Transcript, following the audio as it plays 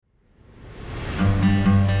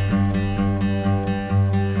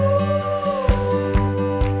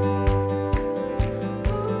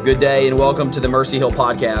Good day and welcome to the Mercy Hill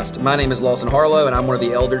podcast. My name is Lawson Harlow and I'm one of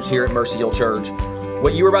the elders here at Mercy Hill Church.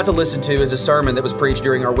 What you are about to listen to is a sermon that was preached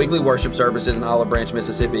during our weekly worship services in Olive Branch,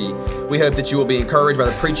 Mississippi. We hope that you will be encouraged by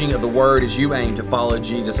the preaching of the word as you aim to follow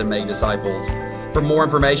Jesus and make disciples. For more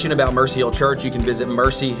information about Mercy Hill Church, you can visit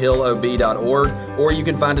mercyhillob.org or you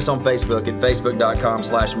can find us on Facebook at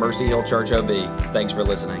facebook.com/mercyhillchurchob. Thanks for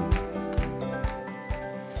listening.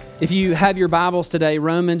 If you have your Bibles today,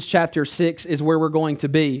 Romans chapter 6 is where we're going to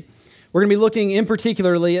be. We're going to be looking in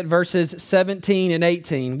particularly at verses 17 and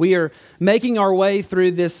 18. We are making our way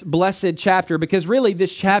through this blessed chapter because really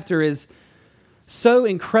this chapter is so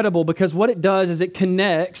incredible because what it does is it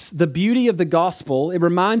connects the beauty of the gospel. It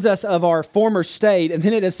reminds us of our former state, and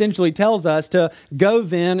then it essentially tells us to go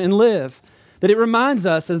then and live. That it reminds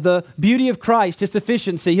us of the beauty of Christ, His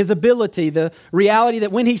sufficiency, His ability, the reality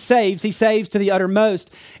that when He saves to the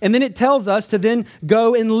uttermost. And then it tells us to then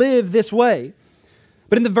go and live this way.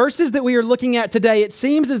 But in the verses that we are looking at today, it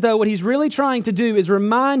seems as though what he's really trying to do is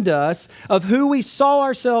remind us of who we saw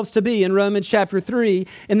ourselves to be in Romans chapter 3,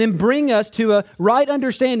 and then bring us to a right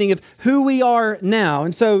understanding of who we are now.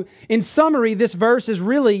 And so, in summary, this verse is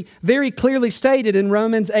really very clearly stated in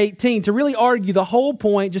Romans 18. To really argue the whole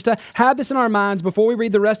point, just to have this in our minds before we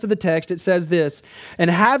read the rest of the text, it says this: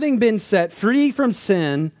 "And having been set free from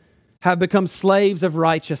sin, have become slaves of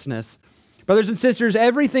righteousness." Brothers and sisters,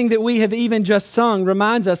 everything that we have even just sung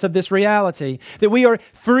reminds us of this reality, that we are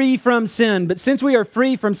free from sin. But since we are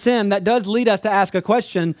free from sin, that does lead us to ask a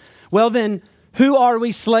question. Well then, who are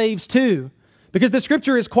we slaves to? Because the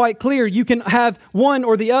scripture is quite clear. You can have one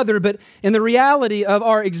or the other, but in the reality of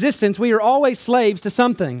our existence, we are always slaves to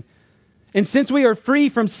something. And since we are free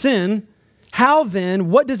from sin, how then,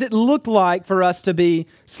 what does it look like for us to be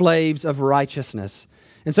slaves of righteousness?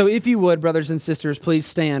 And so if you would, brothers and sisters, please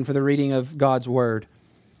stand for the reading of God's word.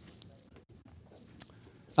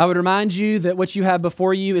 I would remind you that what you have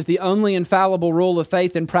before you is the only infallible rule of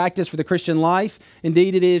faith and practice for the Christian life.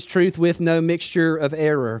 Indeed, it is truth with no mixture of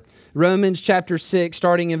error. Romans chapter 6,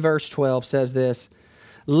 starting in verse 12, says this: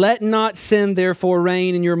 "Let not sin therefore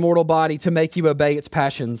reign in your mortal body to make you obey its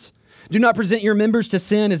passions. Do not present your members to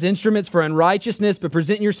sin as instruments for unrighteousness, but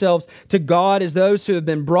present yourselves to God as those who have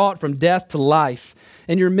been brought from death to life,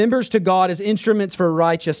 and your members to God as instruments for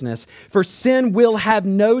righteousness. For sin will have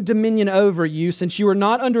no dominion over you, since you are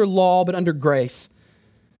not under law, but under grace.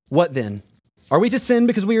 What then? Are we to sin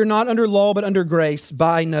because we are not under law, but under grace?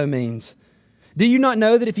 By no means. Do you not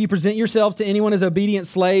know that if you present yourselves to anyone as obedient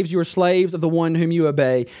slaves, you are slaves of the one whom you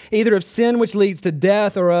obey, either of sin which leads to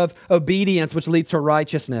death or of obedience which leads to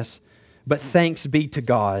righteousness? But thanks be to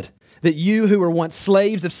God that you who were once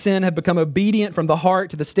slaves of sin have become obedient from the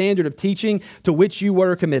heart to the standard of teaching to which you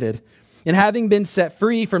were committed. And having been set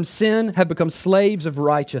free from sin, have become slaves of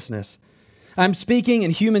righteousness. I'm speaking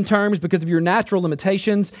in human terms because of your natural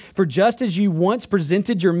limitations. For just as you once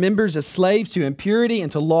presented your members as slaves to impurity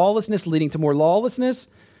and to lawlessness, leading to more lawlessness,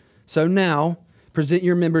 so now present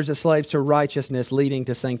your members as slaves to righteousness, leading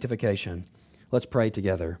to sanctification." Let's pray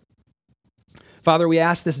together. Father, we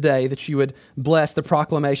ask this day that you would bless the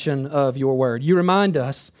proclamation of your word. You remind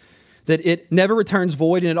us that it never returns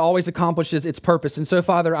void and it always accomplishes its purpose. And so,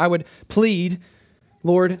 Father, I would plead,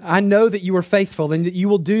 Lord, I know that you are faithful and that you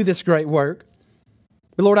will do this great work.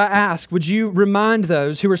 But Lord, I ask, would you remind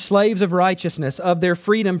those who are slaves of righteousness of their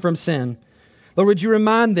freedom from sin? Lord, would you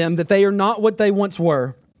remind them that they are not what they once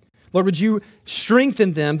were? Lord, would you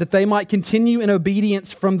strengthen them that they might continue in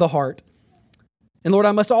obedience from the heart? And Lord,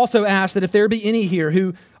 I must also ask that if there be any here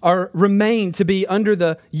who remain to be under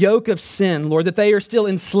the yoke of sin, Lord, that they are still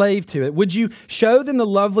enslaved to it, would you show them the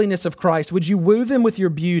loveliness of Christ? Would you woo them with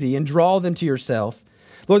your beauty and draw them to yourself?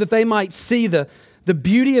 Lord, that they might see the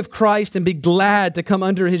beauty of Christ and be glad to come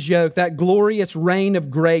under his yoke, that glorious reign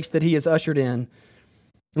of grace that he has ushered in.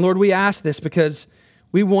 And Lord, we ask this because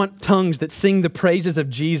we want tongues that sing the praises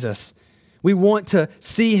of Jesus. We want to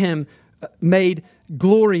see him made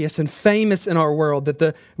glorious and famous in our world,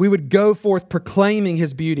 that we would go forth proclaiming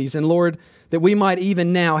his beauties. And Lord, that we might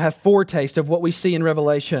even now have foretaste of what we see in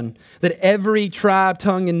Revelation, that every tribe,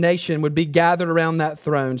 tongue, and nation would be gathered around that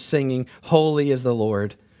throne singing, "Holy is the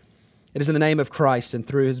Lord." It is in the name of Christ and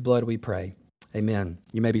through his blood we pray. Amen.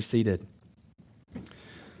 You may be seated.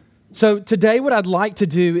 So today what I'd like to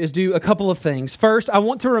do is do a couple of things. First, I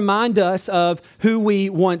want to remind us of who we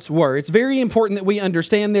once were. It's very important that we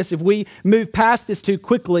understand this. If we move past this too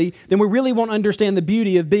quickly, then we really won't understand the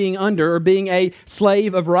beauty of being under or being a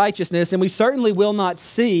slave of righteousness, and we certainly will not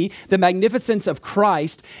see the magnificence of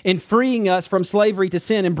Christ in freeing us from slavery to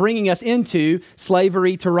sin and bringing us into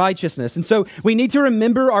slavery to righteousness. And so we need to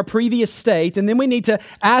remember our previous state, and then we need to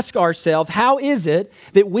ask ourselves, how is it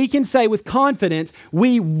that we can say with confidence,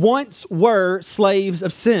 we once were slaves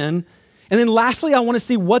of sin? And then lastly, I want to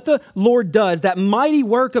see what the Lord does, that mighty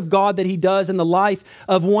work of God that he does in the life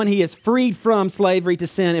of one he has freed from slavery to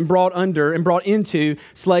sin and brought into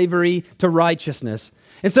slavery to righteousness.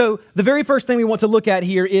 And so the very first thing we want to look at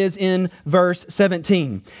here is in verse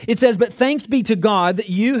 17. It says, "But thanks be to God that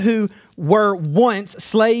you who were once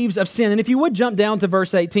slaves of sin." And if you would jump down to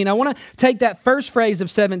verse 18, I want to take that first phrase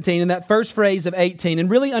of 17 and that first phrase of 18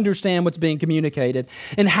 and really understand what's being communicated.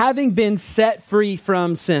 "And having been set free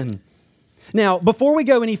from sin." Now, before we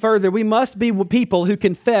go any further, we must be people who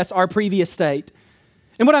confess our previous state.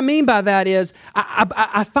 And what I mean by that is,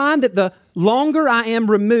 I find that the longer I am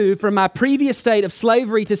removed from my previous state of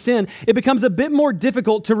slavery to sin, it becomes a bit more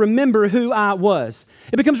difficult to remember who I was.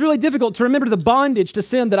 It becomes really difficult to remember the bondage to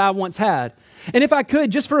sin that I once had. And if I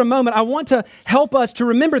could, just for a moment, I want to help us to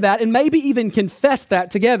remember that and maybe even confess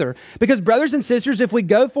that together. Because brothers and sisters, if we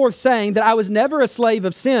go forth saying that I was never a slave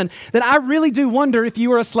of sin, then I really do wonder if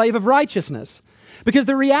you are a slave of righteousness. Because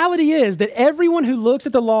the reality is that everyone who looks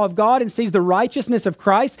at the law of God and sees the righteousness of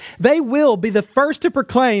Christ, they will be the first to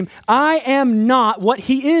proclaim, I am not what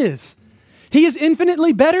he is. He is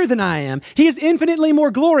infinitely better than I am. He is infinitely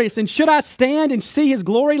more glorious. And should I stand and see his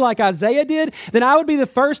glory like Isaiah did, then I would be the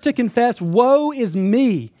first to confess, woe is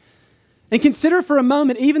me. And consider for a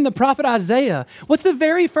moment, even the prophet Isaiah, what's the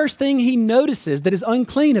very first thing he notices that is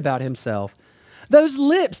unclean about himself? Those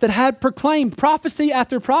lips that had proclaimed prophecy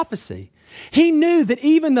after prophecy. He knew that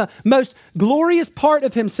even the most glorious part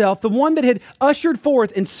of himself, the one that had ushered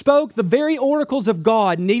forth and spoke the very oracles of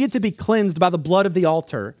God, needed to be cleansed by the blood of the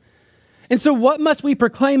altar. And so what must we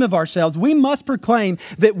proclaim of ourselves? We must proclaim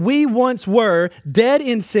that we once were dead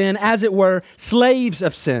in sin, as it were, slaves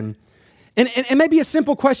of sin. And maybe a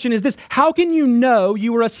simple question is this: how can you know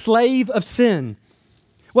you were a slave of sin?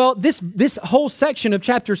 Well, this whole section of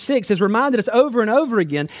chapter 6 has reminded us over and over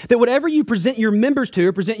again that whatever you present your members to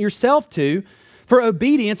or present yourself to for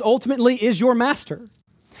obedience ultimately is your master.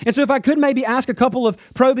 And so if I could maybe ask a couple of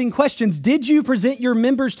probing questions, did you present your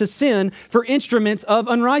members to sin for instruments of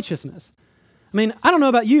unrighteousness? I mean, I don't know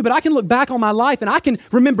about you, but I can look back on my life and I can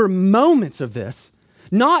remember moments of this.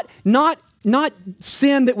 Not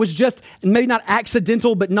sin that was just maybe not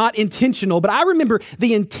accidental, but not intentional. But I remember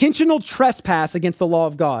the intentional trespass against the law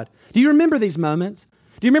of God. Do you remember these moments?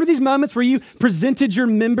 Do you remember these moments where you presented your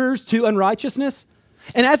members to unrighteousness?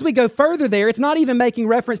 And as we go further there, it's not even making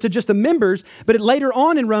reference to just the members, but later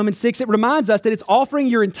on in Romans 6, it reminds us that it's offering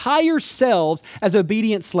your entire selves as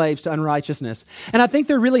obedient slaves to unrighteousness. And I think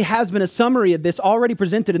there really has been a summary of this already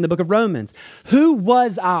presented in the book of Romans. Who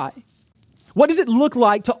was I? What does it look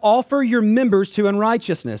like to offer your members to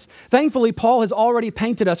unrighteousness? Thankfully, Paul has already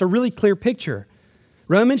painted us a really clear picture.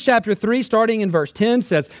 Romans chapter 3, starting in verse 10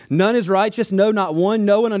 says, "None is righteous, no, not one.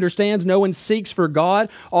 No one understands, no one seeks for God.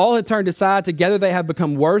 All have turned aside, together they have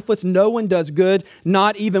become worthless. No one does good,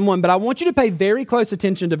 not even one." But I want you to pay very close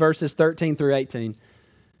attention to verses 13 through 18,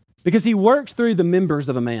 because he works through the members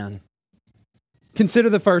of a man. Consider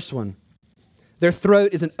the first one. Their throat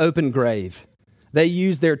is an open grave. They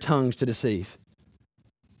use their tongues to deceive.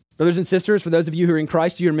 Brothers and sisters, for those of you who are in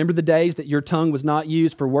Christ, do you remember the days that your tongue was not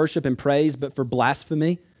used for worship and praise, but for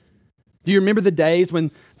blasphemy? Do you remember the days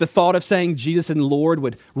when the thought of saying Jesus and Lord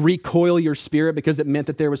would recoil your spirit because it meant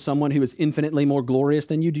that there was someone who was infinitely more glorious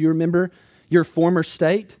than you? Do you remember your former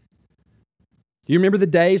state? Do you remember the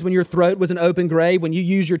days when your throat was an open grave, when you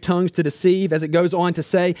use your tongues to deceive? As it goes on to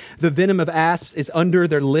say, the venom of asps is under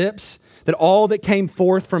their lips. That all that came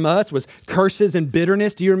forth from us was curses and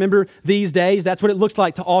bitterness. Do you remember these days? That's what it looks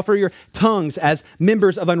like to offer your tongues as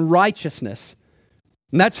members of unrighteousness.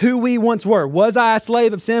 And that's who we once were. Was I a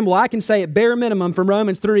slave of sin? Well, I can say at bare minimum from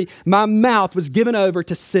Romans 3, my mouth was given over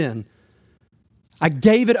to sin. I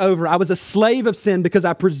gave it over. I was a slave of sin because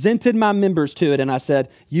I presented my members to it and I said,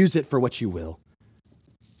 use it for what you will.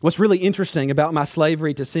 What's really interesting about my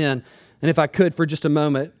slavery to sin, and if I could for just a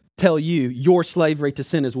moment tell you your slavery to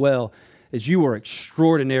sin as well, is you were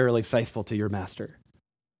extraordinarily faithful to your master.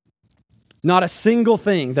 Not a single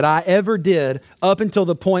thing that I ever did up until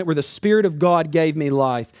the point where the Spirit of God gave me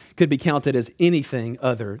life could be counted as anything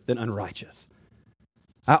other than unrighteous.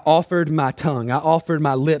 I offered my tongue. I offered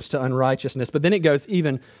my lips to unrighteousness. But then it goes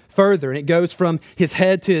even further, and it goes from his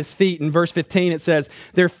head to his feet. In verse 15, it says,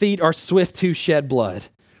 their feet are swift to shed blood.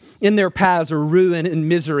 In their paths are ruin and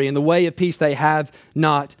misery, and the way of peace they have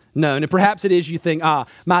not known. And perhaps it is you think,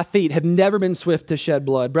 my feet have never been swift to shed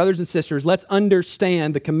blood. Brothers and sisters, let's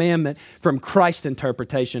understand the commandment from Christ's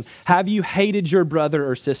interpretation. Have you hated your brother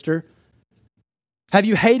or sister? Have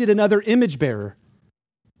you hated another image bearer?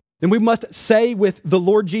 Then we must say with the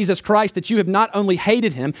Lord Jesus Christ that you have not only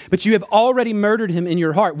hated him, but you have already murdered him in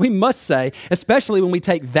your heart. We must say, especially when we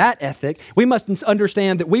take that ethic, we must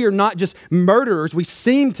understand that we are not just murderers, we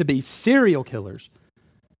seem to be serial killers.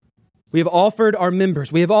 We have offered our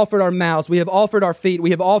members, we have offered our mouths, we have offered our feet,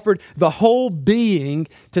 we have offered the whole being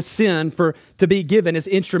to sin to be given as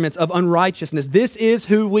instruments of unrighteousness. This is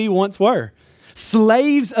who we once were.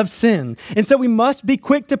 Slaves of sin. And so we must be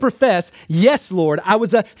quick to profess, yes, Lord, I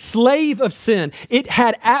was a slave of sin. It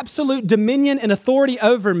had absolute dominion and authority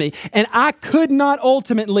over me, and I could not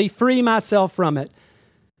ultimately free myself from it.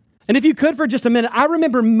 And if you could for just a minute, I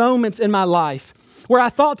remember moments in my life where I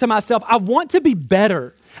thought to myself, I want to be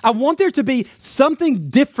better. I want there to be something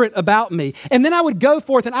different about me. And then I would go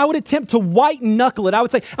forth and I would attempt to white knuckle it. I would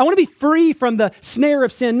say, I want to be free from the snare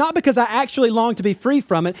of sin, not because I actually long to be free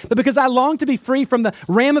from it, but because I long to be free from the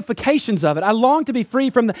ramifications of it. I long to be free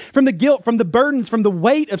from the guilt, from the burdens, from the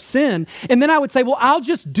weight of sin. And then I would say, well, I'll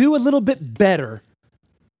just do a little bit better.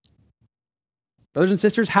 Brothers and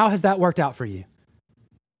sisters, how has that worked out for you?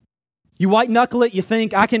 You white knuckle it, you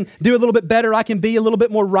think, I can do a little bit better, I can be a little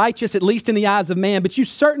bit more righteous, at least in the eyes of man, but you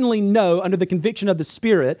certainly know under the conviction of the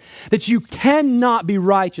Spirit that you cannot be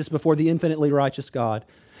righteous before the infinitely righteous God.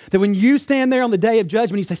 That when you stand there on the day of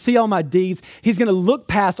judgment, you say, see all my deeds, he's going to look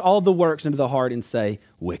past all the works into the heart and say,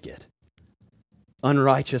 wicked,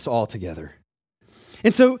 unrighteous altogether.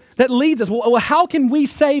 And so that leads us, well, how can we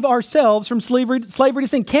save ourselves from slavery to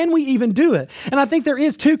sin? Can we even do it? And I think there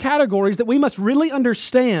is two categories that we must really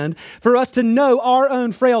understand for us to know our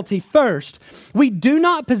own frailty. First, we do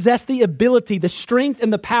not possess the ability, the strength,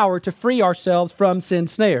 and the power to free ourselves from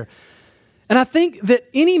sin's snare. And I think that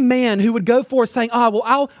any man who would go forth saying,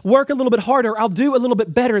 I'll work a little bit harder, I'll do a little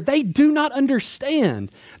bit better, they do not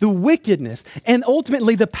understand the wickedness and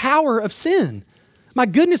ultimately the power of sin. My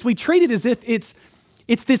goodness, we treat it as if it's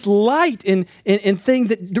this light and thing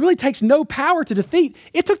that really takes no power to defeat.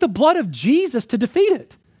 It took the blood of Jesus to defeat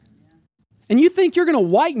it. And you think you're going to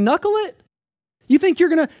white knuckle it? You think you're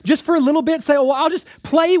going to just for a little bit say, I'll just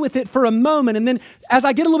play with it for a moment. And then as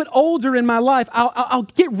I get a little bit older in my life, I'll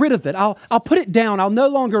get rid of it. I'll put it down. I'll no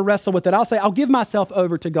longer wrestle with it. I'll say, I'll give myself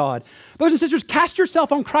over to God. Brothers and sisters, cast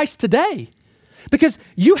yourself on Christ today. Because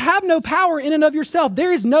you have no power in and of yourself.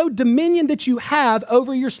 There is no dominion that you have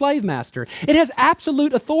over your slave master. It has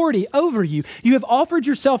absolute authority over you. You have offered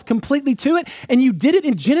yourself completely to it, and you did it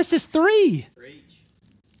in Genesis 3. Preach.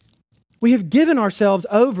 We have given ourselves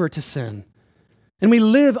over to sin, and we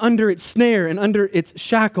live under its snare and under its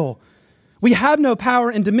shackle. We have no power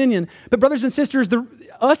and dominion. But brothers and sisters,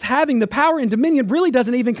 us having the power and dominion really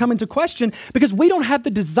doesn't even come into question because we don't have the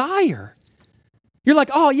desire. You're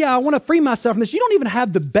like, I want to free myself from this. You don't even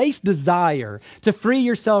have the base desire to free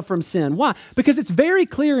yourself from sin. Why? Because it's very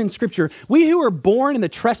clear in Scripture. We who are born in the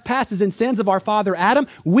trespasses and sins of our father Adam,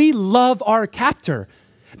 we love our captor.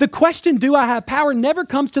 The question, do I have power, never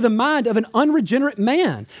comes to the mind of an unregenerate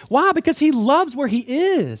man. Why? Because he loves where he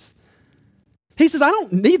is. He says, I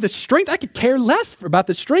don't need the strength. I could care less about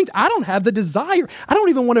the strength. I don't have the desire. I don't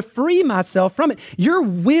even want to free myself from it. Your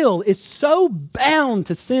will is so bound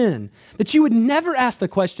to sin that you would never ask the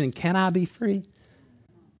question, can I be free?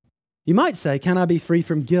 You might say, can I be free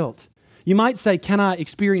from guilt? You might say, can I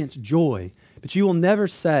experience joy? But you will never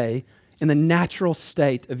say, in the natural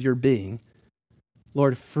state of your being,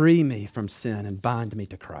 Lord, free me from sin and bind me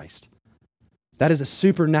to Christ. That is a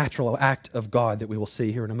supernatural act of God that we will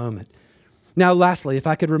see here in a moment. Now, lastly, if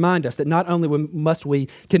I could remind us that not only must we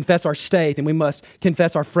confess our state and we must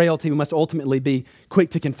confess our frailty, we must ultimately be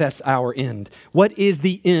quick to confess our end. What is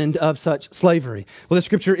the end of such slavery? Well, the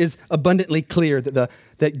Scripture is abundantly clear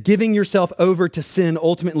that giving yourself over to sin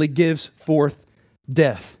ultimately gives forth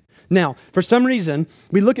death. Now, for some reason,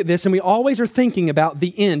 we look at this and we always are thinking about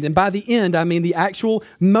the end. And by the end, I mean the actual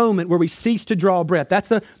moment where we cease to draw breath. That's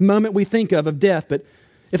the moment we think of death. But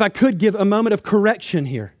if I could give a moment of correction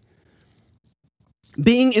here.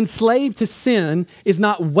 Being enslaved to sin is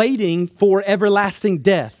not waiting for everlasting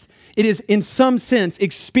death. It is, in some sense,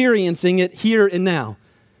 experiencing it here and now.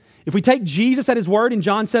 If we take Jesus at his word in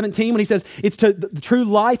John 17, when he says it's to the true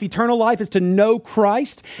life, eternal life is to know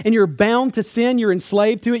Christ, and you're bound to sin, you're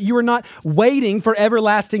enslaved to it, you are not waiting for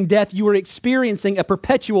everlasting death, you are experiencing a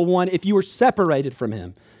perpetual one if you are separated from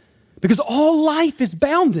him. Because all life is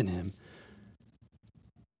bound in him.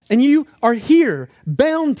 And you are here,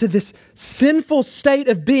 bound to this sinful state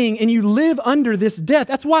of being, and you live under this death.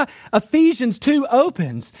 That's why Ephesians 2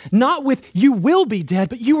 opens, not with you will be dead,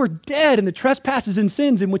 but you are dead in the trespasses and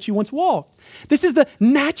sins in which you once walked. This is the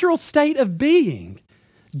natural state of being,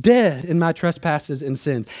 dead in my trespasses and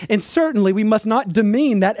sins. And certainly we must not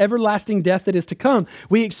demean that everlasting death that is to come.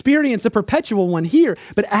 We experience a perpetual one here,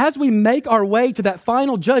 but as we make our way to that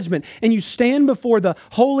final judgment and you stand before the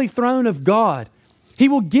holy throne of God, he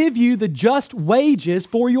will give you the just wages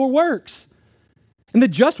for your works. And the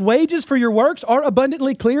just wages for your works are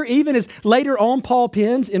abundantly clear, even as later on Paul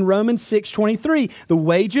pens in Romans 6:23, the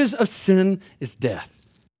wages of sin is death.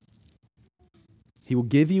 He will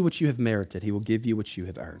give you what you have merited. He will give you what you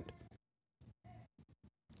have earned.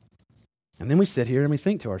 And then we sit here and we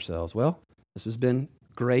think to ourselves, well, this has been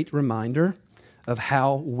a great reminder of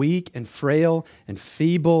how weak and frail and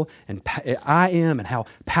feeble and I am and how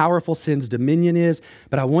powerful sin's dominion is.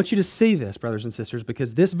 But I want you to see this, brothers and sisters,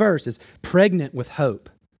 because this verse is pregnant with hope.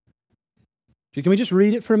 Can we just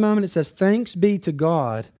read it for a moment? It says, "Thanks be to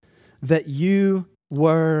God that you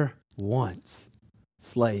were once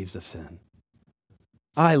slaves of sin."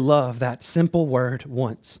 I love that simple word,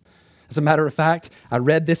 once. As a matter of fact, I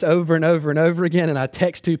read this over and over and over again, and I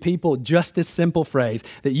text to people just this simple phrase,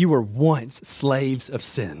 that you were once slaves of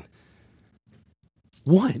sin.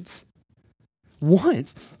 Once.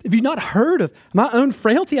 Once. Have you not heard of my own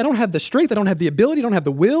frailty? I don't have the strength. I don't have the ability. I don't have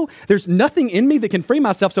the will. There's nothing in me that can free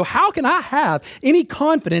myself. So how can I have any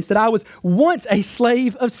confidence that I was once a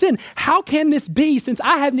slave of sin? How can this be, since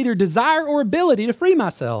I have neither desire or ability to free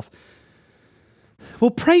myself?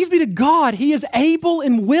 Well, praise be to God, he is able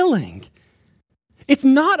and willing. It's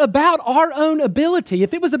not about our own ability.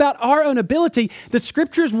 If it was about our own ability, the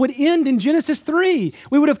scriptures would end in Genesis 3.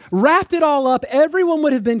 We would have wrapped it all up. Everyone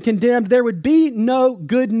would have been condemned. There would be no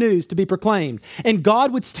good news to be proclaimed, and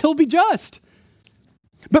God would still be just.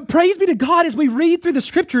 But praise be to God, as we read through the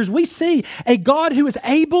scriptures, we see a God who is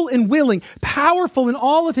able and willing, powerful in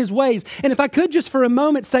all of his ways. And if I could just for a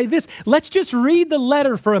moment say this, let's just read the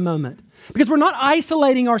letter for a moment. Because we're not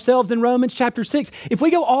isolating ourselves in Romans chapter 6. If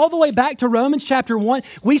we go all the way back to Romans chapter 1,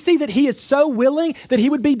 we see that he is so willing that he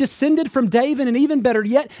would be descended from David, and even better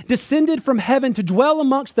yet, descended from heaven to dwell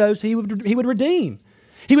amongst those he would redeem.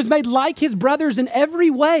 He was made like his brothers in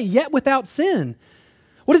every way, yet without sin.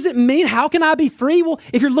 What does it mean? How can I be free? Well,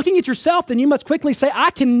 if you're looking at yourself, then you must quickly say,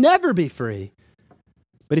 I can never be free.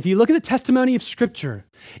 But if you look at the testimony of Scripture,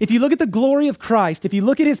 if you look at the glory of Christ, if you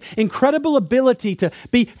look at his incredible ability to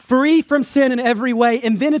be free from sin in every way,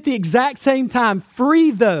 and then at the exact same time, free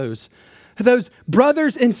those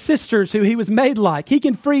brothers and sisters who he was made like, he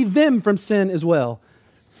can free them from sin as well.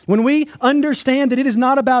 When we understand that it is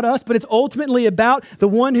not about us, but it's ultimately about the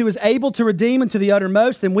one who is able to redeem unto the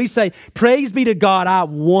uttermost, then we say, praise be to God, I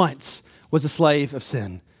once was a slave of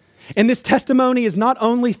sin. And this testimony is not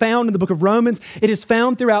only found in the book of Romans, it is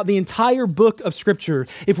found throughout the entire book of Scripture.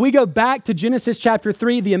 If we go back to Genesis chapter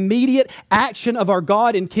 3, the immediate action of our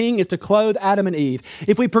God and King is to clothe Adam and Eve.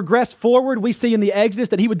 If we progress forward, we see in the Exodus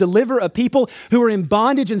that he would deliver a people who were in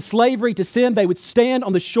bondage and slavery to sin. They would stand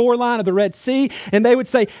on the shoreline of the Red Sea and they would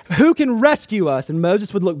say, who can rescue us? And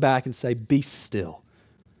Moses would look back and say, be still.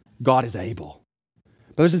 God is able.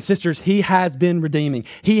 Brothers and sisters, he has been redeeming.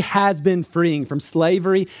 He has been freeing from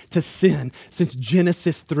slavery to sin since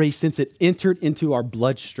Genesis 3, since it entered into our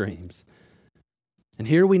bloodstreams. And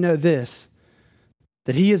here we know this,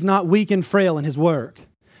 that he is not weak and frail in his work.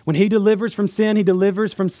 When he delivers from sin, he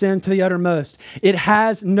delivers from sin to the uttermost. It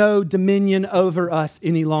has no dominion over us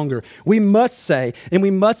any longer. We must say, and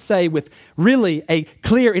we must say with really a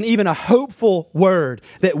clear and even a hopeful word,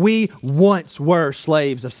 that we once were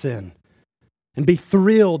slaves of sin. And be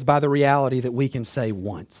thrilled by the reality that we can say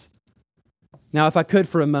once. Now, if I could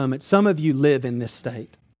for a moment, some of you live in this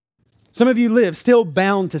state. Some of you live still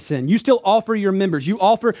bound to sin. You still offer your members. You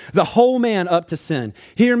offer the whole man up to sin.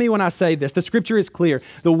 Hear me when I say this. The scripture is clear.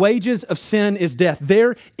 The wages of sin is death.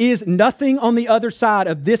 There is nothing on the other side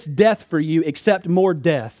of this death for you except more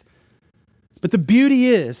death. But the beauty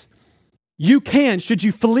is, you can, should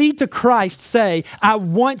you flee to Christ, say, I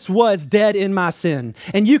once was dead in my sin.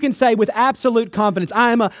 And you can say with absolute confidence,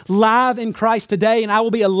 I am alive in Christ today, and I will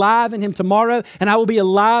be alive in him tomorrow, and I will be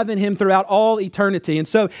alive in him throughout all eternity. And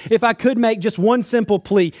so if I could make just one simple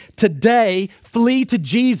plea, today, flee to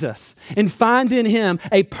Jesus and find in him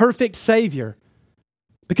a perfect Savior.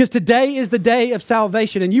 Because today is the day of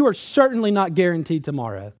salvation, and you are certainly not guaranteed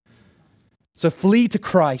tomorrow. So flee to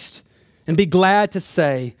Christ and be glad to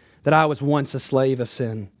say that I was once a slave of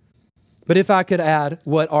sin. But if I could add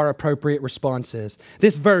what our appropriate response is,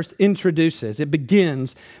 this verse it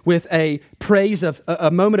begins with a praise of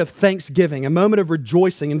a moment of thanksgiving, a moment of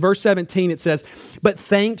rejoicing. In verse 17, it says, but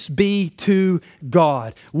thanks be to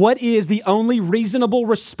God. What is the only reasonable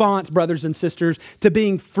response, brothers and sisters, to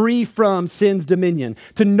being free from sin's dominion,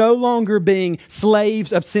 to no longer being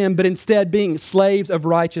slaves of sin, but instead being slaves of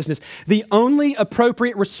righteousness? The only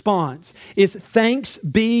appropriate response is thanks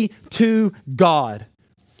be to God.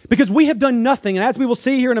 Because we have done nothing, and as we will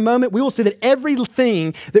see here in a moment, we will see that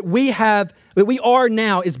everything that we are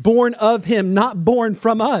now is born of Him, not born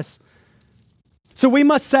from us. So we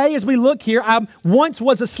must say as we look here, I once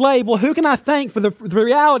was a slave. Well, who can I thank for the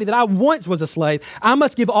reality that I once was a slave? I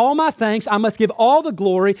must give all my thanks. I must give all the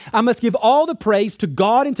glory. I must give all the praise to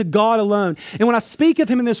God and to God alone. And when I speak of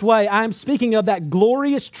Him in this way, I am speaking of that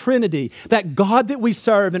glorious Trinity, that God that we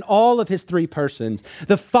serve in all of His three persons,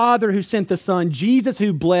 the Father who sent the Son, Jesus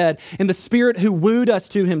who bled, and the Spirit who wooed us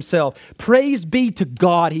to Himself. Praise be to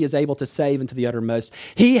God, He is able to save into the uttermost.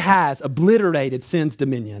 He has obliterated sin's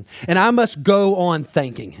dominion, and I must go on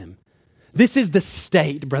thanking Him. This is the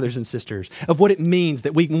state, brothers and sisters, of what it means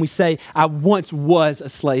that when we say, I once was a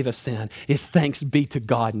slave of sin, is thanks be to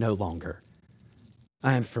God no longer.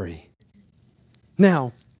 I am free.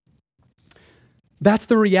 Now, that's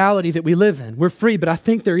the reality that we live in. We're free, but I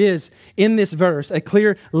think there is in this verse a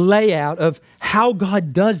clear layout of how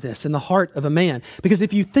God does this in the heart of a man. Because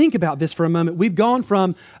if you think about this for a moment, we've gone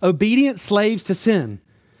from obedient slaves to sin.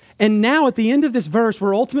 And now at the end of this verse,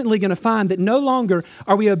 we're ultimately going to find that no longer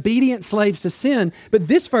are we obedient slaves to sin, but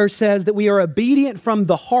this verse says that we are obedient from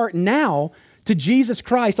the heart now to Jesus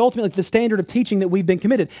Christ, ultimately to the standard of teaching that we've been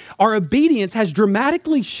committed. Our obedience has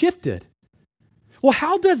dramatically shifted. Well,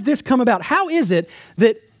 how does this come about? How is it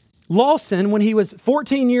that Lawson, when he was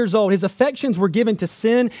 14 years old, his affections were given to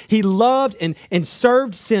sin. He loved and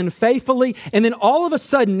served sin faithfully. And then all of a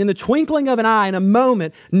sudden, in the twinkling of an eye, in a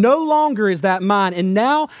moment, no longer is that mine. And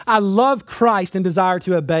now I love Christ and desire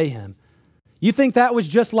to obey Him. You think that was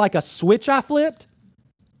just like a switch I flipped?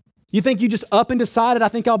 You think you just up and decided, I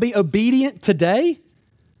think I'll be obedient today?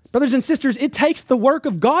 Brothers and sisters, it takes the work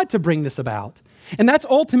of God to bring this about. And that's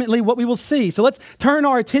ultimately what we will see. So let's turn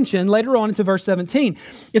our attention later on into verse 17.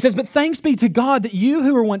 It says, but thanks be to God that you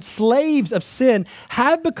who were once slaves of sin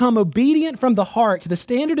have become obedient from the heart to the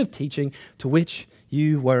standard of teaching to which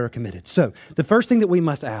you were committed. So the first thing that we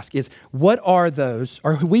must ask is, we are those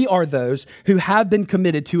who have been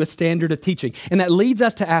committed to a standard of teaching. And that leads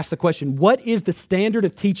us to ask the question, what is the standard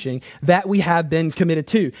of teaching that we have been committed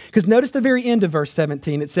to? Because notice the very end of verse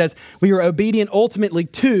 17, it says, we are obedient ultimately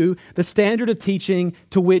to the standard of teaching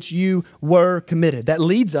to which you were committed. That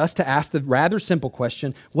leads us to ask the rather simple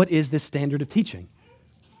question, what is this standard of teaching?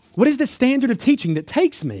 What is the standard of teaching that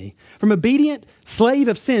takes me from obedient slave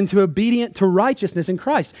of sin to obedient to righteousness in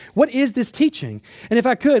Christ? What is this teaching? And if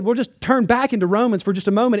I could, we'll just turn back into Romans for just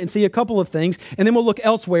a moment and see a couple of things, and then we'll look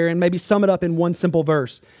elsewhere and maybe sum it up in one simple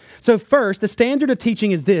verse. So first, the standard of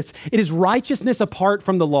teaching is this. It is righteousness apart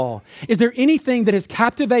from the law. Is there anything that has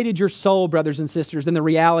captivated your soul, brothers and sisters, in the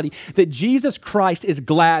reality that Jesus Christ is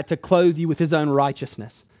glad to clothe you with His own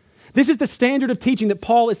righteousness? This is the standard of teaching that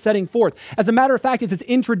Paul is setting forth. As a matter of fact, it's his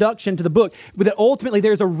introduction to the book, that ultimately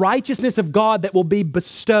there's a righteousness of God that will be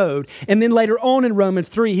bestowed. And then later on in Romans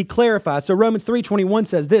 3, he clarifies. So Romans 3:21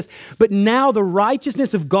 says this, but now the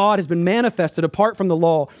righteousness of God has been manifested apart from the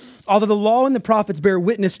law. Although the law and the prophets bear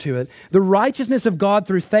witness to it, the righteousness of God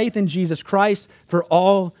through faith in Jesus Christ for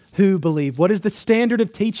all who believe. What is the standard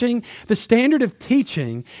of teaching? The standard of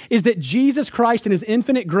teaching is that Jesus Christ in His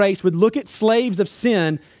infinite grace would look at slaves of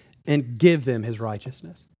sin and give them His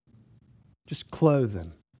righteousness. Just clothe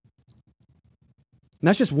them. And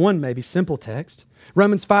that's just one maybe simple text.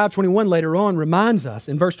 Romans 5:21 later on reminds us,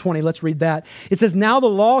 in verse 20, let's read that. It says, now the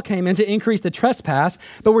law came in to increase the trespass,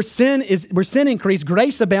 but where sin increased,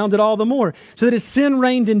 grace abounded all the more. So that as sin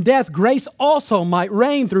reigned in death, grace also might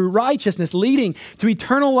reign through righteousness, leading to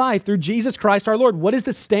eternal life through Jesus Christ our Lord. What is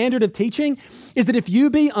the standard of teaching? Is that if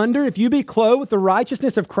you be clothed with the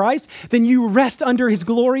righteousness of Christ, then you rest under His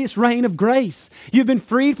glorious reign of grace. You've been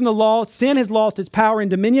freed from the law, sin has lost its power and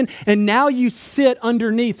dominion, and now you sit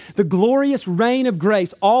underneath the glorious reign of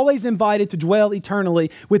grace, always invited to dwell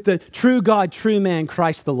eternally with the true God, true man,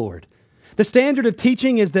 Christ the Lord. The standard of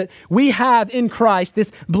teaching is that we have in Christ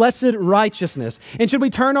this blessed righteousness. And should we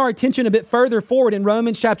turn our attention a bit further forward in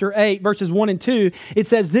Romans chapter 8, verses 1 and 2, it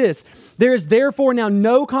says this, there is therefore now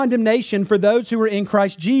no condemnation for those who are in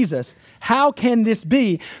Christ Jesus. How can this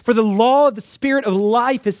be? For the law of the Spirit of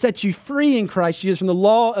life has set you free in Christ Jesus from the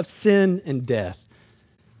law of sin and death.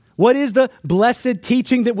 What is the blessed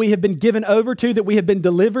teaching that we have been given over to, that we have been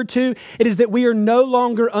delivered to? It is that we are no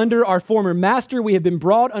longer under our former master. We have been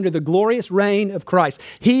brought under the glorious reign of Christ.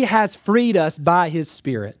 He has freed us by his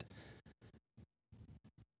Spirit.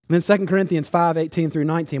 And then 2 Corinthians 5:18 through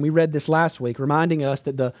 19, we read this last week, reminding us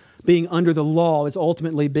that the being under the law is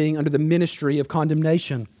ultimately being under the ministry of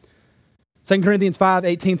condemnation. 2 Corinthians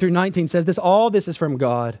 5:18 through 19 says this, all this is from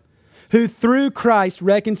God, who through Christ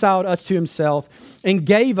reconciled us to himself and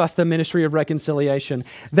gave us the ministry of reconciliation.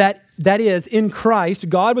 That is, in Christ,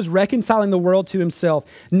 God was reconciling the world to himself,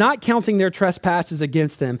 not counting their trespasses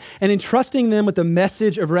against them, and entrusting them with the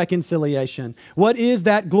message of reconciliation. What is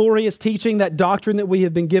that glorious teaching, that doctrine that we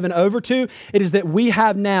have been given over to? It is that we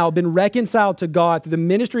have now been reconciled to God through the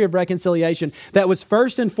ministry of reconciliation that was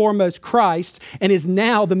first and foremost Christ and is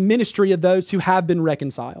now the ministry of those who have been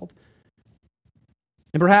reconciled.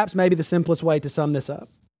 And perhaps maybe the simplest way to sum this up.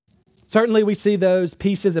 Certainly we see those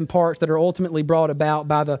pieces and parts that are ultimately brought about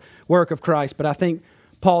by the work of Christ, but I think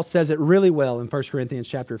Paul says it really well in 1 Corinthians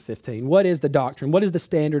chapter 15. What is the doctrine? What is the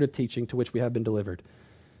standard of teaching to which we have been delivered?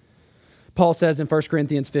 Paul says in 1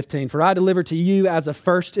 Corinthians 15, for I delivered to you as of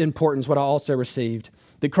first importance what I also received,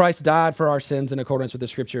 that Christ died for our sins in accordance with the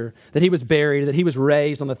Scripture, that he was buried, that he was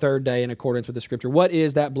raised on the third day in accordance with the Scripture. What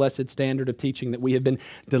is that blessed standard of teaching that we have been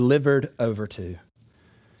delivered over to?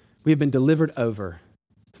 We have been delivered over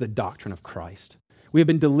to the doctrine of Christ. We have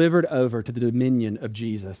been delivered over to the dominion of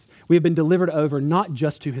Jesus. We have been delivered over not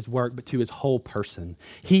just to his work, but to his whole person.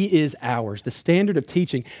 He is ours. The standard of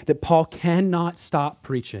teaching that Paul cannot stop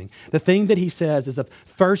preaching, the thing that he says is of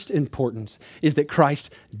first importance, is that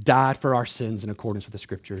Christ died for our sins in accordance with the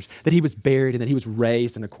Scriptures, that he was buried and that he was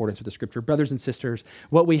raised in accordance with the Scripture. Brothers and sisters,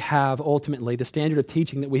 what we have ultimately, the standard of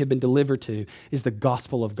teaching that we have been delivered to, is the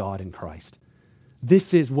gospel of God in Christ.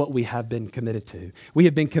 This is what we have been committed to. We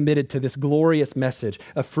have been committed to this glorious message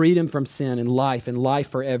of freedom from sin and life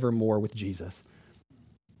forevermore with Jesus.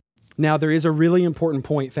 Now, there is a really important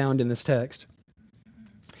point found in this text.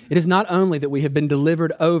 It is not only that we have been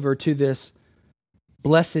delivered over to this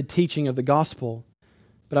blessed teaching of the gospel,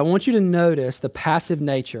 but I want you to notice the passive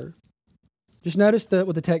nature. Just notice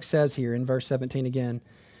what the text says here in verse 17 again.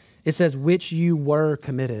 It says, which you were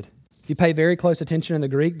committed. If you pay very close attention in the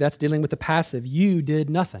Greek, that's dealing with the passive. You did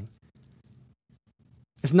nothing.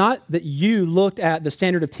 It's not that you looked at the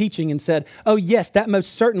standard of teaching and said, oh yes, that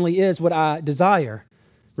most certainly is what I desire.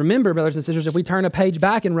 Remember, brothers and sisters, if we turn a page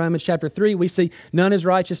back in Romans chapter 3, we see none is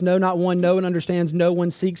righteous, no, not one, no one understands, no one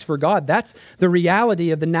seeks for God. That's the reality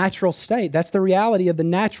of the natural state. That's the reality of the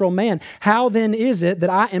natural man. How then is it that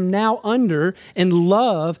I am now under and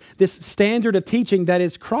love this standard of teaching that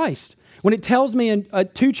is Christ? When it tells me in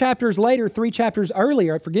 2 chapters later, 3 chapters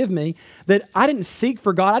earlier, forgive me, that I didn't seek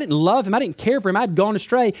for God, I didn't love him, I didn't care for him, I'd gone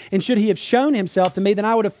astray, and should he have shown himself to me, then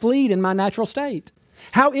I would have fled in my natural state.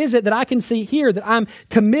 How is it that I can see here that I'm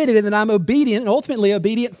committed and that I'm obedient and ultimately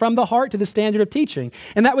obedient from the heart to the standard of teaching?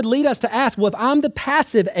 And that would lead us to ask, well, if I'm the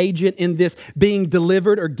passive agent in this being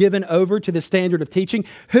delivered or given over to the standard of teaching,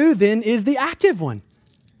 who then is the active one?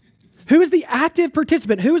 Who is the active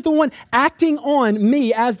participant? Who is the one acting on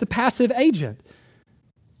me as the passive agent?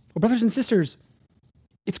 Well, brothers and sisters,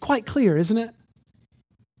 it's quite clear, isn't it?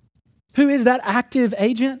 Who is that active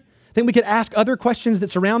agent? Then we could ask other questions that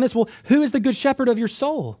surround this. Well, who is the good shepherd of your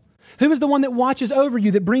soul? Who is the one that watches over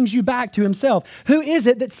you, that brings you back to himself? Who is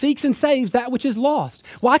it that seeks and saves that which is lost?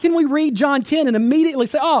 Why can we read John 10 and immediately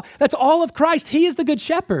say, oh, that's all of Christ. He is the good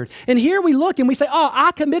shepherd. And here we look and we say, oh,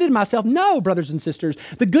 I committed myself. No, brothers and sisters,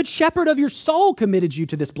 the good shepherd of your soul committed you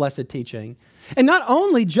to this blessed teaching. And not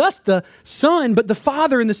only just the Son, but the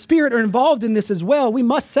Father and the Spirit are involved in this as well. We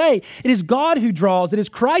must say it is God who draws. It is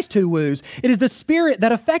Christ who woos. It is the Spirit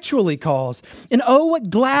that effectually calls. And oh,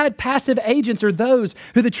 what glad passive agents are those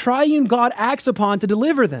who the triune God acts upon to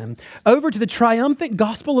deliver them over to the triumphant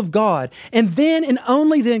gospel of God. And then and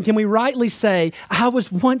only then can we rightly say, I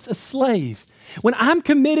was once a slave. When I'm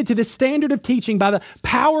committed to this standard of teaching by the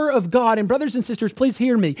power of God, and brothers and sisters, please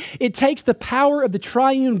hear me, it takes the power of the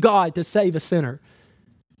triune God to save a sinner.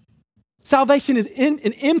 Salvation is an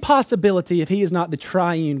impossibility if he is not the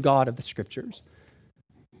triune God of the Scriptures.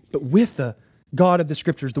 But with the God of the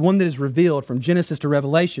Scriptures, the one that is revealed from Genesis to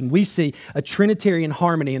Revelation, we see a Trinitarian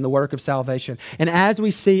harmony in the work of salvation. And as we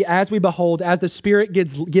see, as we behold, as the Spirit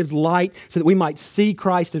gives light so that we might see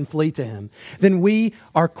Christ and flee to him, then we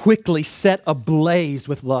are quickly set ablaze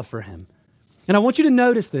with love for him. And I want you to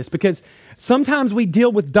notice this because sometimes we deal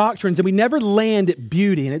with doctrines and we never land at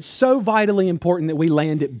beauty, and it's so vitally important that we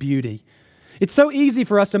land at beauty. It's so easy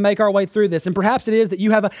for us to make our way through this, and perhaps it is that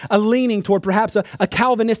you have a leaning toward perhaps a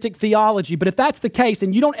Calvinistic theology, but if that's the case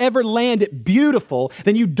and you don't ever land it beautiful,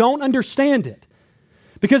 then you don't understand it.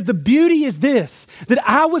 Because the beauty is this, that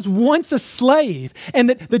I was once a slave, and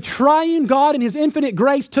that the triune God in his infinite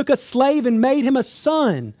grace took a slave and made him a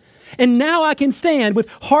son. And now I can stand with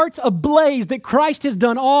hearts ablaze that Christ has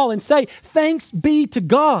done all and say, thanks be to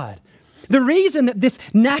God. The reason that this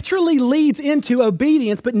naturally leads into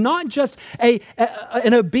obedience, but not just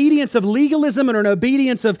an obedience of legalism or an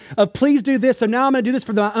obedience of please do this, so now I'm going to do this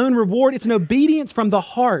for my own reward. It's an obedience from the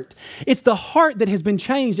heart. It's the heart that has been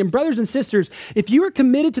changed. And brothers and sisters, if you are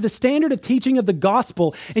committed to the standard of teaching of the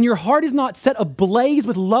gospel and your heart is not set ablaze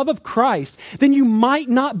with love of Christ, then you might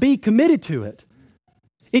not be committed to it.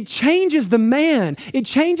 It changes the man. It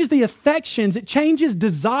changes the affections. It changes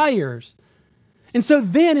desires. And so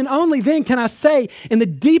then and only then can I say in the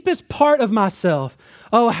deepest part of myself,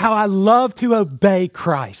 oh, how I love to obey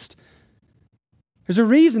Christ. There's a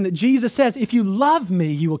reason that Jesus says, if you love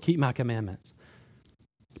me, you will keep my commandments.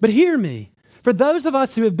 But hear me, for those of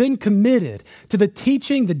us who have been committed to the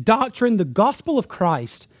teaching, the doctrine, the gospel of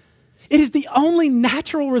Christ, it is the only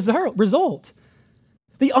natural result.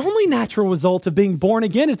 The only natural result of being born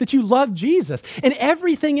again is that you love Jesus. And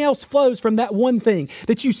everything else flows from that one thing,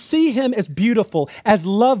 that you see him as beautiful, as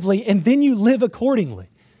lovely, and then you live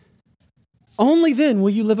accordingly. Only then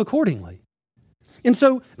will you live accordingly. And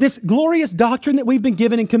so this glorious doctrine that we've been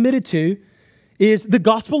given and committed to is the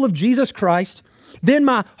gospel of Jesus Christ. Then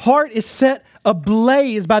my heart is set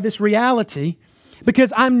ablaze by this reality,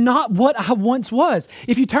 because I'm not what I once was.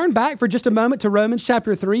 If you turn back for just a moment to Romans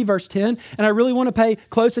chapter 3, verse 10, and I really want to pay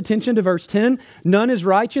close attention to verse 10, none is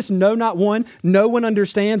righteous, no, not one. No one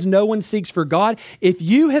understands, no one seeks for God. If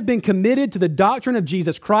you have been committed to the doctrine of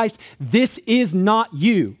Jesus Christ, this is not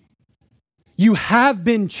you. You have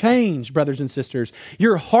been changed, brothers and sisters.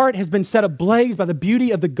 Your heart has been set ablaze by the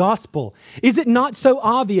beauty of the gospel. Is it not so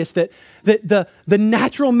obvious that the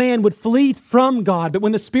natural man would flee from God, but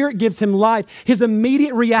when the Spirit gives him life, his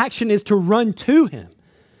immediate reaction is to run to him?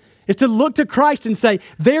 Is to look to Christ and say,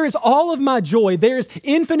 there is all of my joy, there is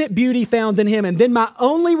infinite beauty found in him, and then my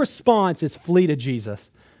only response is flee to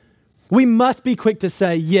Jesus. We must be quick to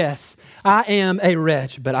say, yes, I am a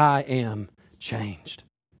wretch, but I am changed.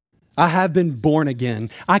 I have been born again.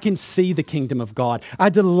 I can see the kingdom of God. I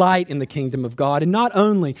delight in the kingdom of God. And not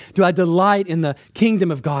only do I delight in the kingdom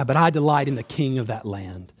of God, but I delight in the king of that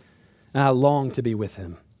land. And I long to be with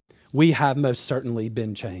him. We have most certainly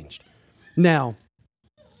been changed. Now,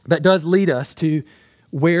 that does lead us to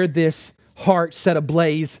where this heart set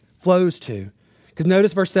ablaze flows to. Because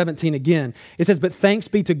notice verse 17 again. It says, but thanks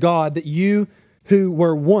be to God that you who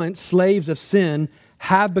were once slaves of sin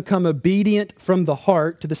have become obedient from the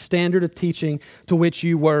heart to the standard of teaching to which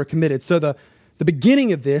you were committed. So the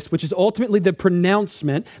beginning of this, which is ultimately the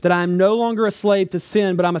pronouncement that I am no longer a slave to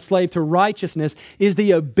sin, but I'm a slave to righteousness, is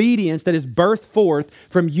the obedience that is birthed forth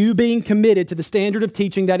from you being committed to the standard of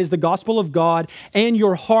teaching that is the gospel of God, and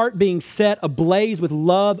your heart being set ablaze with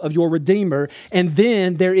love of your Redeemer. And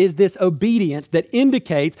then there is this obedience that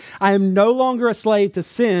indicates I am no longer a slave to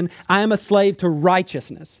sin, I am a slave to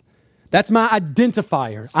righteousness. That's my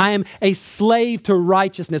identifier. I am a slave to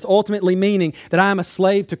righteousness, ultimately meaning that I am a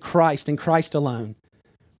slave to Christ and Christ alone.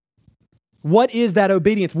 What is that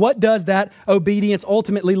obedience? What does that obedience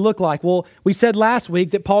ultimately look like? Well, we said last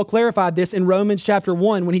week that Paul clarified this in Romans chapter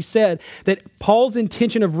 1 when he said that Paul's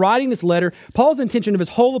intention of writing this letter, Paul's intention of his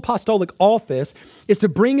whole apostolic office is to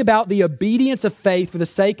bring about the obedience of faith for the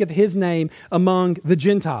sake of his name among the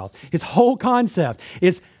Gentiles. His whole concept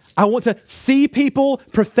is I want to see people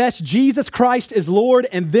profess Jesus Christ as Lord,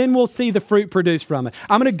 and then we'll see the fruit produced from it.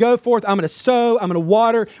 I'm going to go forth, I'm going to sow, I'm going to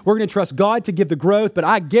water, we're going to trust God to give the growth, but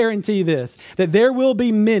I guarantee this, that there will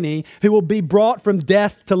be many who will be brought from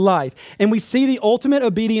death to life. And we see the ultimate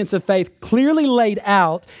obedience of faith clearly laid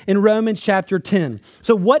out in Romans chapter 10.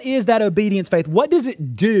 So what is that obedience faith? What does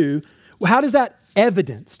it do? How does that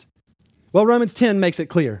evidenced? Well, Romans 10 makes it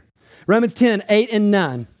clear. Romans 10, 8 and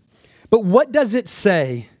 9. But what does it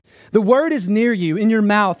say? The word is near you, in your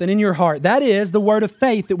mouth and in your heart. That is the word of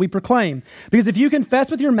faith that we proclaim. Because if you confess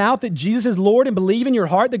with your mouth that Jesus is Lord and believe in your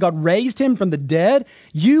heart that God raised him from the dead,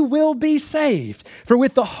 you will be saved. For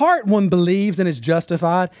with the heart one believes and is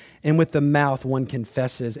justified, and with the mouth one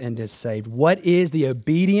confesses and is saved. What is the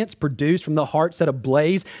obedience produced from the heart set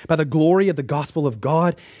ablaze by the glory of the gospel of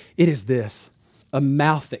God? It is this, a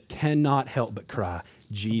mouth that cannot help but cry,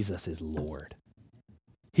 Jesus is Lord.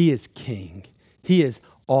 He is King. He is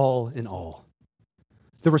all in all.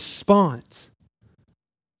 The response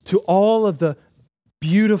to all of the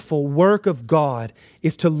beautiful work of God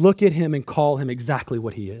is to look at him and call him exactly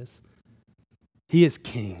what he is. He is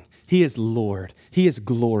King. He is Lord. He is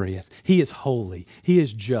glorious. He is holy. He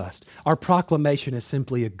is just. Our proclamation is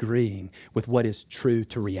simply agreeing with what is true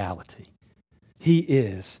to reality. He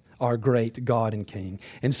is our great God and King.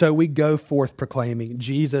 And so we go forth proclaiming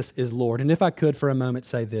Jesus is Lord. And if I could for a moment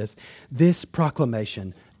say this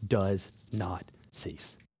proclamation does not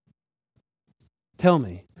cease. Tell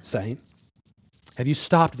me, saint, have you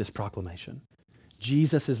stopped this proclamation?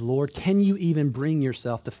 Jesus is Lord. Can you even bring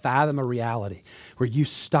yourself to fathom a reality where you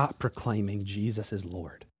stop proclaiming Jesus is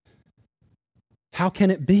Lord? How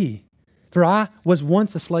can it be? For I was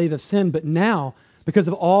once a slave of sin, but now, because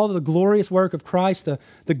of all the glorious work of Christ,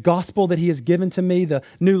 the gospel that he has given to me, the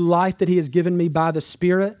new life that he has given me by the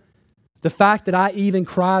Spirit, the fact that I even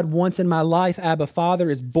cried once in my life, Abba,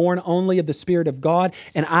 Father, is born only of the Spirit of God,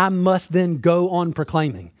 and I must then go on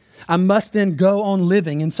proclaiming. I must then go on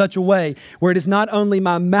living in such a way where it is not only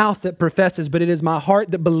my mouth that professes, but it is my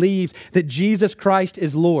heart that believes that Jesus Christ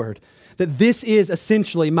is Lord. That this is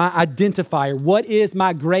essentially my identifier. What is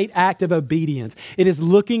my great act of obedience? It is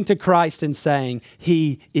looking to Christ and saying,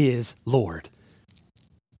 He is Lord.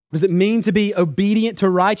 What does it mean to be obedient to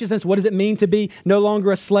righteousness? What does it mean to be no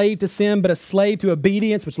longer a slave to sin, but a slave to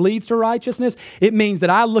obedience, which leads to righteousness? It means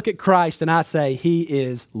that I look at Christ and I say, He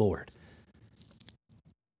is Lord.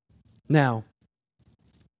 Now,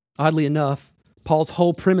 oddly enough, Paul's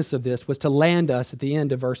whole premise of this was to land us at the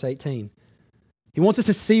end of verse 18. He wants us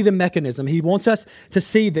to see the mechanism. He wants us to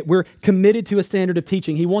see that we're committed to a standard of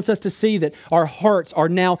teaching. He wants us to see that our hearts are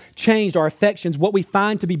now changed, our affections, what we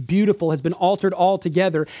find to be beautiful has been altered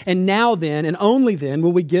altogether. And now then, and only then,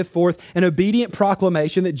 will we give forth an obedient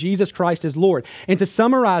proclamation that Jesus Christ is Lord. And to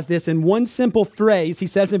summarize this in one simple phrase, he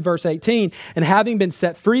says in verse 18, and having been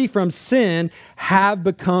set free from sin, have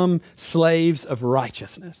become slaves of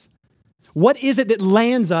righteousness. What is it that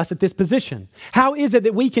lands us at this position? How is it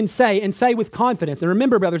that we can say with confidence? And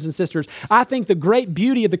remember, brothers and sisters, I think the great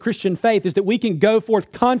beauty of the Christian faith is that we can go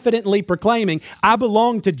forth confidently proclaiming, I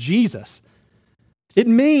belong to Jesus. It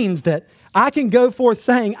means that I can go forth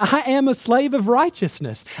saying, I am a slave of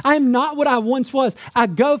righteousness. I am not what I once was. I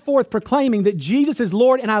go forth proclaiming that Jesus is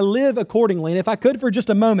Lord and I live accordingly. And if I could for just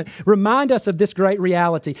a moment, remind us of this great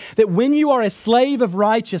reality, that when you are a slave of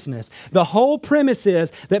righteousness, the whole premise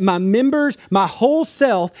is that my members, my whole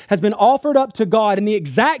self has been offered up to God in the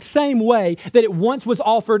exact same way that it once was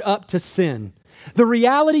offered up to sin. The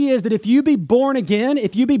reality is that if you be born again,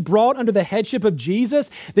 if you be brought under the headship of Jesus,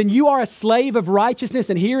 then you are a slave of righteousness.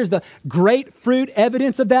 And here is the great fruit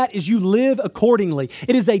evidence of that is you live accordingly.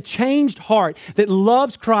 It is a changed heart that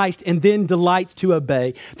loves Christ and then delights to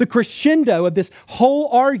obey. The crescendo of this whole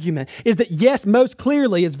argument is that yes, most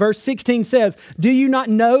clearly, as verse 16 says, do you not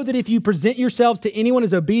know that if you present yourselves to anyone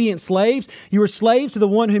as obedient slaves, you are slaves to the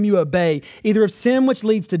one whom you obey, either of sin which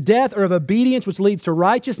leads to death or of obedience which leads to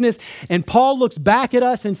righteousness? And Paul looks back at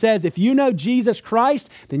us and says, if you know Jesus Christ,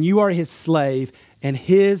 then you are his slave and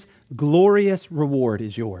his glorious reward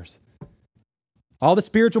is yours. All the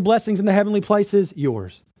spiritual blessings in the heavenly places,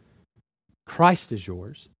 yours. Christ is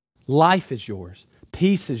yours. Life is yours.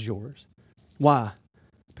 Peace is yours. Why?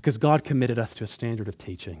 Because God committed us to a standard of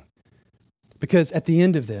teaching. Because at the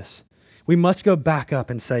end of this, we must go back up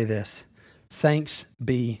and say this, thanks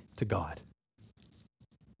be to God.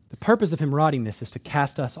 The purpose of him writing this is to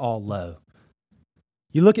cast us all low.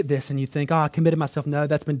 You look at this and you think, I committed myself. No,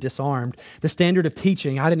 that's been disarmed. The standard of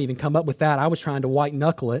teaching, I didn't even come up with that. I was trying to white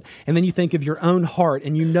knuckle it. And then you think of your own heart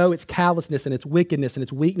and you know its callousness and its wickedness and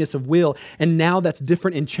its weakness of will. And now that's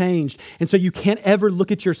different and changed. And so you can't ever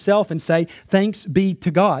look at yourself and say, thanks be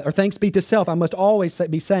to God, or thanks be to self. I must always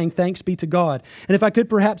be saying, thanks be to God. And if I could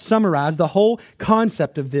perhaps summarize the whole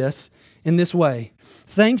concept of this in this way.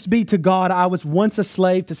 Thanks be to God, I was once a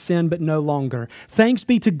slave to sin, but no longer. Thanks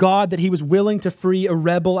be to God that he was willing to free a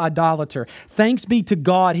rebel idolater. Thanks be to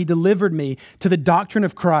God, he delivered me to the doctrine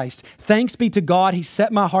of Christ. Thanks be to God, he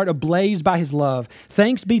set my heart ablaze by his love.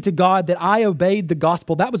 Thanks be to God that I obeyed the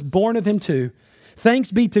gospel. That was born of him too.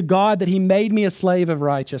 Thanks be to God that he made me a slave of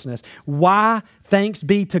righteousness. Why? Thanks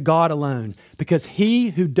be to God alone. Because he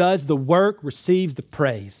who does the work receives the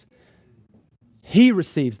praise. He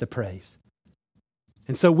receives the praise.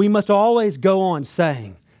 And so we must always go on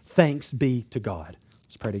saying, thanks be to God.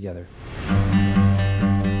 Let's pray together.